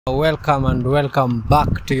Welcome and welcome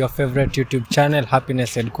back to your favorite YouTube channel,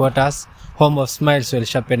 Happiness Headquarters, home of smiles while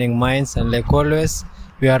sharpening minds. And like always,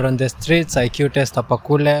 we are on the streets, IQ test hapa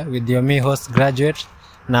kule with your me host graduate.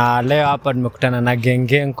 Na leo hapa nimekutana na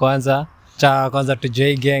geng kwanza. Kwanza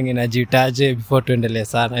tujue gang inajiitaje before tuendelee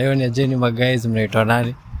sana. Hiyo ni Jenny Magays, mnaitwa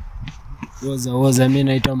nani? Woza mimi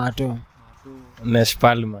naitwa Mato. Mesh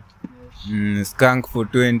Palma. Skunk for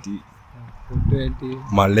 20.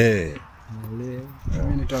 Male. Mimi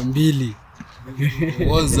naitwa Mbili.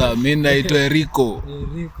 Woza mimi naitwa Rico.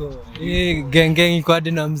 Geng iko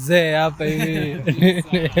hadi na mzee hapa hivi.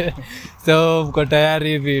 So mko tayari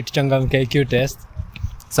hivi tuchangamke IQ test.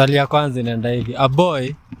 Swali ya kwanza inaenda hivi. A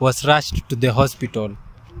boy was rushed to the hospital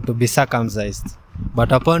to be circumcised.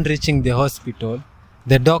 But upon reaching the hospital,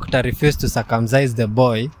 the doctor refused to circumcise the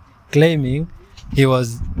boy, claiming he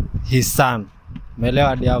was his son. Umeelewa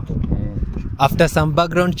hadi hapo? After some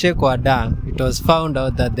background check were done, it was found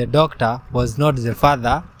out that the doctor was not the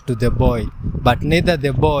father to the boy, but neither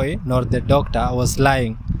the boy nor the doctor was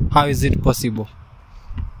lying. How is it possible?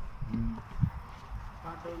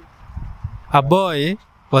 A boy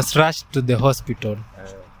was rushed to the hospital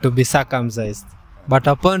to be circumcised, but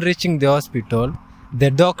upon reaching the hospital,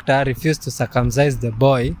 the doctor refused to circumcise the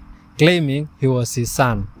boy, claiming he was his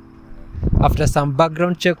son. After some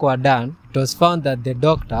background check were done, it was found that the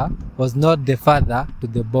doctor was not the father to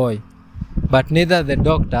the boy, but neither the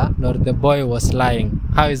doctor nor the boy was lying.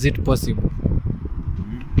 How is it possible?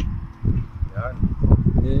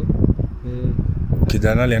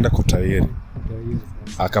 Kijana alienda kutairi.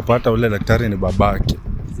 Akapata ule daktari ni babake.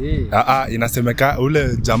 Inasemeka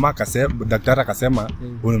ule jamaa akasema, daktari akasema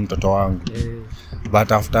huyu ni mtoto wangu.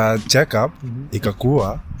 But after check up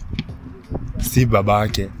ikakuwa si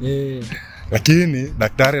babake. Lakini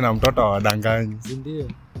daktari na mtoto wadanganyi. Ndio.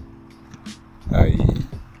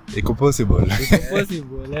 Iko possible.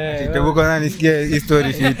 Hebu kwanza nisikie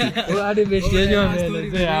history fiti. Hadi beshenyo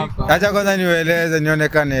ameelezea hapa. Acha kwanza nieleze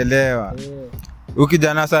nionekane elewa.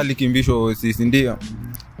 Ukijana sasa alikimbishwa sisi ndio.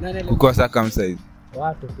 Kuko circumcised.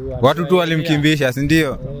 Watu tu walimkimbisha, si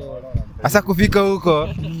ndio? Sasa kufika huko,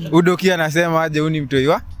 udokia anasema aje uni mtoi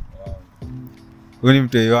wa? Uni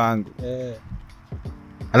mtoi wangu.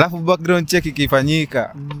 Alafu background check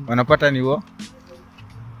ikifanyika, wanapata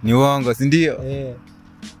ni uongo, si ndio?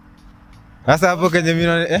 Sasa hapo kwenye mimi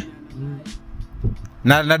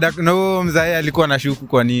na huo mzae alikuwa anashuku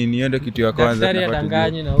kwa nini? Hiyo ndio kitu ya kwanza. Daktari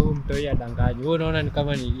adanganyi na huyo mtoi adanganyi. Wewe unaona ni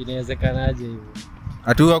kama inawezekanaje hivyo?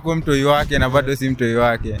 Hatua kwa mtoi wake na bado si mtoi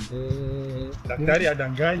wake. Daktari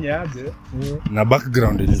adanganya aje na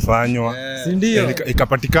background ilifanywa. Si ndio?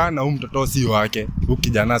 Ikapatikana huyu mtoto si wake, huyu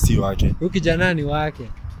kijana si wake. Huyu kijana ni wake.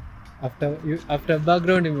 After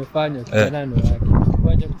background imefanywa kijana ni wake.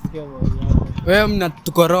 Ngoja kusikia maoni yako. Wewe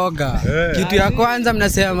mnatukoroga. Kitu ya kwanza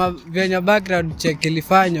mnasema venye background check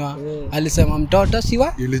ilifanywa, alisema mtoto si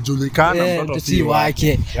wa? Ilijulikana mtoto si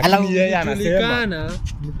wake. Alafu yeye anasema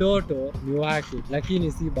mtoto ni wake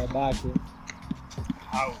lakini si babake.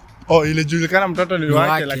 Ilijulikana mtoto ni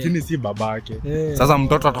wake lakini si babake. Sasa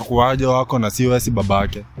mtoto atakuwaje wako na si wewe si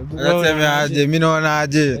babake? Anasema aje, mimi naona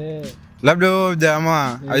aje. Labda huyo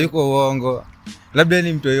jamaa hayuko uongo. Labda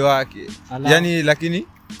ni mtoi wake.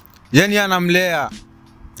 Yani anamlea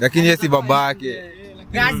lakini yeye si babake.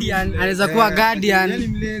 Guardian, anaweza kuwa guardian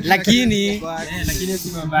lakini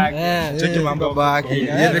si babake. Cheki mambo babake.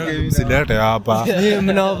 Yeye silete hapa.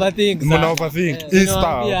 Mna overthink.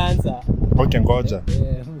 Okay, ngoja.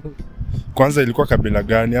 Kwanza ilikuwa kabila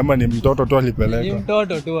gani ama ni mtoto tu alipelekwa? Ni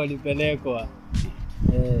mtoto tu alipelekwa.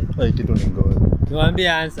 Kitu ni ngoja.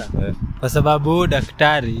 Niwaambie answer. Kwa sababu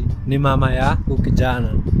daktari ni mama ya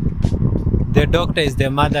kijana. The doctor is the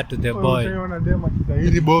mother to the boy. Unaona dema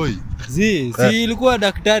kitahiri boy. Si ilikuwa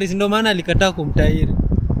daktari, si ndio maana alikataa kumtahiri.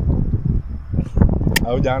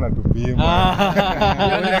 Au jana tupima.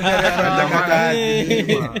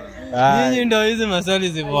 Nyinyi ndio hizo maswali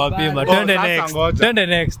zimewapima. Twende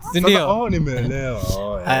next. Si ndio? Nimeelewa.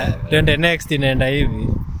 Twende next inaenda hivi.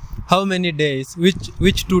 How many days,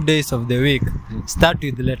 which 2 days of the week start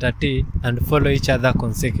with letter T and follow each other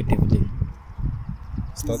consecutively?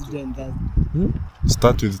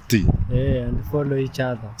 Start with T. And follow each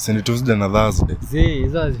other. Send Tuesday na Thursday.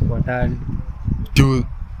 Hizo hazifuatani. T.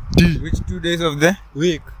 Which 2 days of the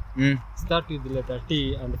week? Start with letter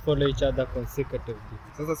T and follow each other consecutively.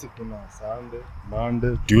 Sasa si kuna Sunday,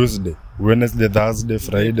 Monday, Tuesday, Wednesday, Thursday,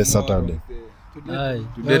 Friday, Saturday.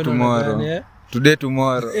 Today, tomorrow. today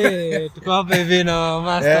tomorrow. Tuko hapa hivi na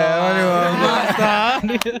master.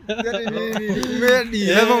 Umedi,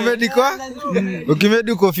 lazima umedi kwa?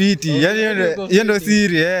 Ukimedi uko fiti. Yaani hiyo ndio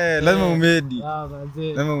siri, lazima umedi.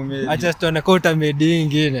 Lazima umedi. Acha tuone kwa utamedi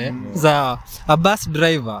ingine. Sawa. A bus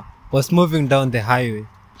driver was moving down the highway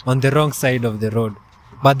on the wrong side of the road,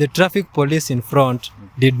 but the traffic police in front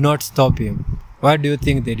did not stop him. Why do you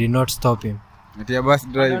think they did not stop him? Ati ya bus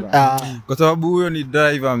driver. Kwa sababu huyo ni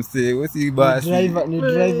driver msee, wewe si bus. Ni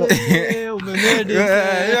driver. Umemedi.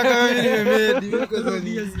 Kama mimi nimemedi.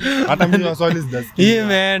 Hata mimi waswali sijasikia. He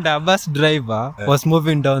meant a bus driver was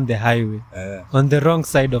moving down the highway on the wrong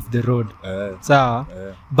side of the road. Sawa.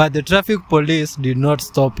 But the traffic police did not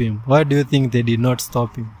stop him. Why do you think they did not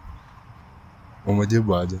stop him?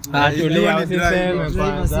 Umejibu aje? Tulia ni driver. usiseme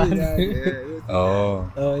kwanza.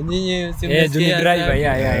 Nyinyi si Juni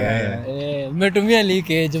driver, mmetumia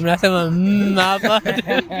leakage mnasema hapa.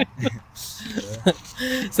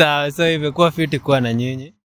 Sawa, so imekuwa fiti kuwa na nyinyi.